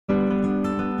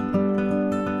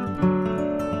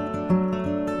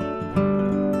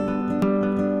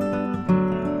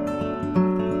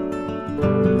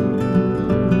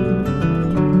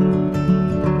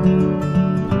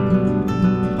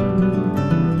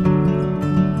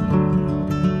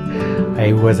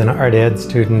I was an art ed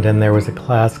student, and there was a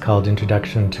class called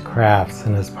Introduction to Crafts,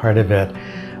 and as part of it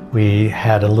we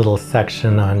had a little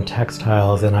section on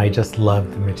textiles, and I just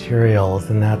loved the materials,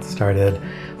 and that started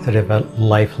sort of a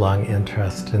lifelong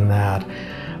interest in that.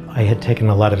 I had taken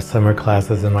a lot of summer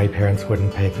classes and my parents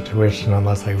wouldn't pay the tuition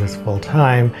unless I was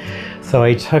full-time. So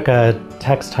I took a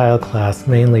textile class,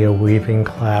 mainly a weaving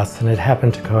class, and it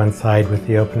happened to coincide with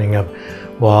the opening of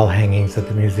wall hangings at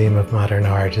the Museum of Modern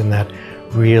Art, and that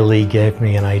really gave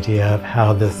me an idea of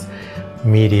how this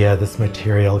media, this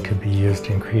material, could be used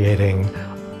in creating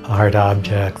art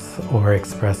objects or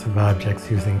expressive objects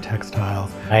using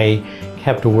textiles. I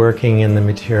kept working in the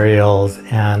materials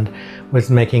and was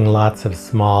making lots of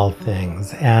small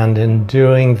things, and in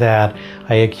doing that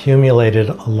I accumulated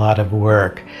a lot of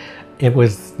work. It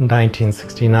was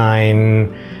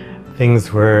 1969,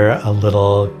 things were a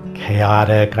little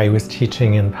chaotic. I was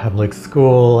teaching in public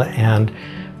school, and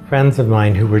friends of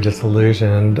mine who were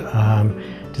disillusioned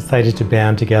decided to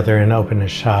band together and open a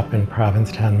shop in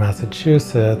Provincetown,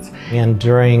 Massachusetts. And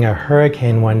during a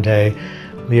hurricane one day,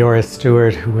 Leora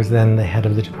Stewart, who was then the head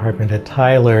of the department at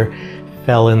Tyler,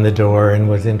 fell in the door and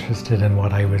was interested in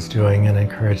what I was doing and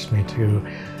encouraged me to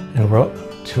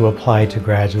apply to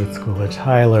graduate school at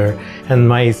Tyler.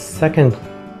 And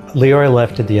Leora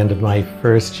left at the end of my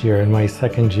first year. In my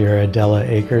second year, Adela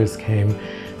Akers came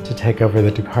to take over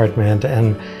the department,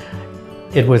 and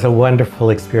it was a wonderful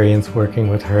experience working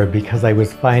with her because I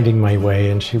was finding my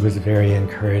way, and she was very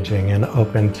encouraging and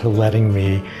open to letting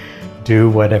me do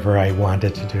whatever I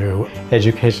wanted to do.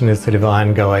 Education is sort of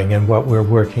ongoing, and what we're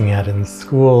working at in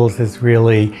schools is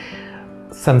really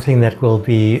something that will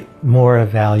be more of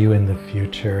value in the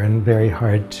future and very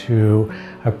hard to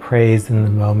appraise in the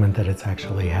moment that it's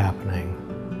actually happening.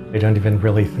 I don't even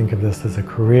really think of this as a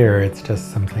career. It's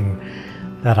just something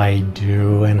that I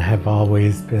do and have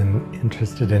always been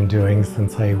interested in doing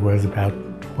since I was about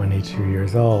 22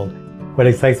 years old. What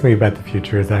excites me about the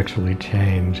future is actually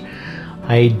change.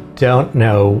 I don't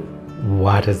know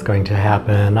what is going to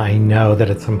happen. I know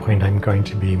that at some point I'm going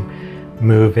to be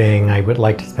moving. I would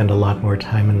like to spend a lot more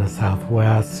time in the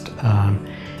Southwest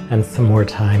and some more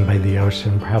time by the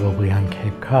ocean, probably on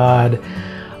Cape Cod.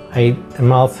 I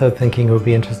am also thinking it would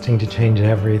be interesting to change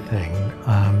everything,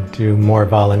 do more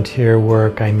volunteer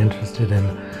work. I'm interested in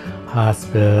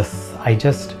hospice. I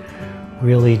just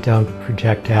really don't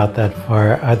project out that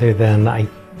far, other than I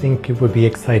think it would be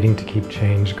exciting to keep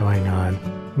change going on.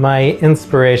 My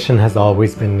inspiration has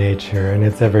always been nature, and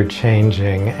it's ever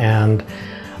changing, and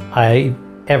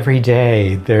every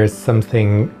day there's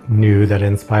something new that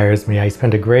inspires me. I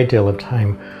spend a great deal of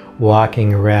time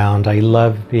walking around. I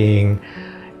love being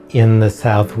in the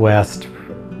Southwest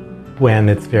when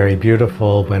it's very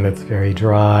beautiful, when it's very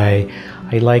dry.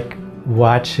 I like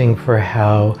watching for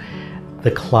how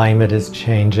the climate is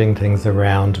changing things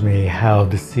around me, how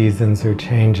the seasons are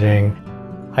changing.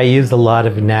 I use a lot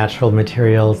of natural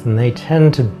materials, and they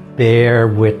tend to bear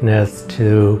witness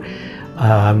to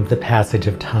the passage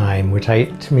of time, which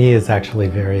to me is actually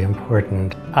very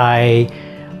important. I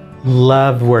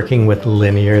love working with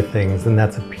linear things, and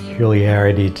that's a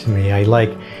peculiarity to me. I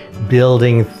like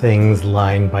building things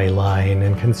line by line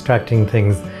and constructing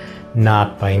things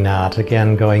knot by knot.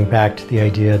 Again, going back to the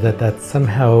idea that that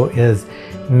somehow is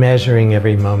measuring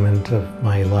every moment of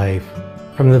my life.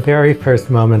 From the very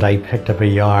first moment I picked up a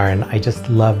yarn, I just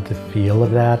loved the feel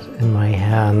of that in my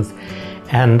hands.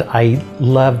 And I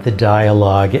love the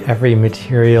dialogue. Every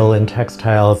material in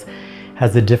textiles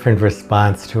has a different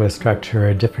response to a structure,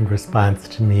 a different response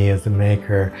to me as a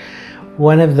maker.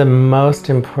 One of the most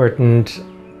important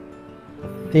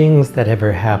things that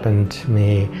ever happened to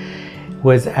me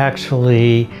was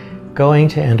actually going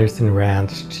to Anderson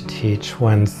Ranch to teach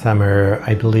one summer.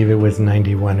 I believe it was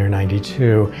 91 or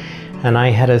 92. And I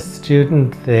had a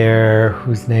student there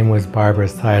whose name was Barbara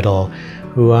Seidel,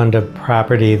 who owned a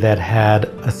property that had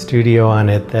a studio on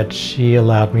it that she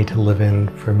allowed me to live in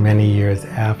for many years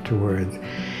afterwards.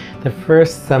 The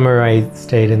first summer I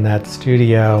stayed in that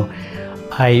studio,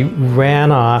 I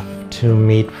ran off to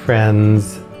meet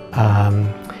friends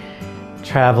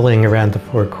traveling around the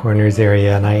Four Corners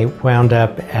area, and I wound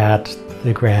up at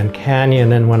the Grand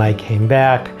Canyon. And when I came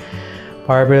back,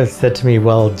 Barbara said to me,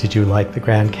 "Well, did you like the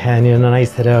Grand Canyon?" And I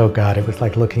said, "Oh God, it was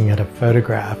like looking at a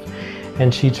photograph."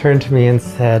 And she turned to me and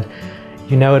said,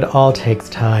 "You know, it all takes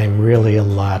time, really a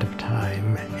lot of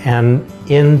time." And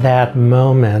in that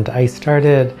moment, I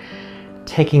started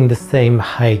taking the same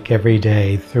hike every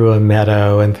day through a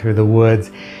meadow and through the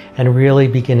woods, and really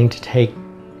beginning to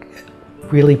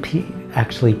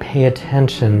actually pay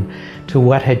attention to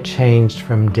what had changed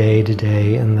from day to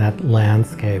day in that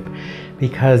landscape.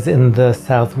 because in the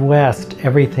Southwest,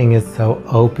 everything is so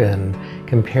open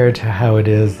compared to how it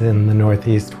is in the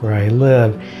Northeast where I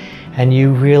live. And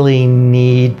you really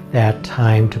need that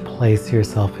time to place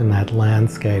yourself in that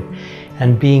landscape.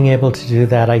 And being able to do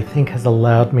that, I think, has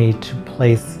allowed me to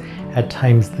place, at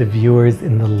times, the viewers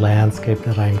in the landscape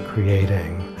that I'm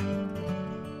creating.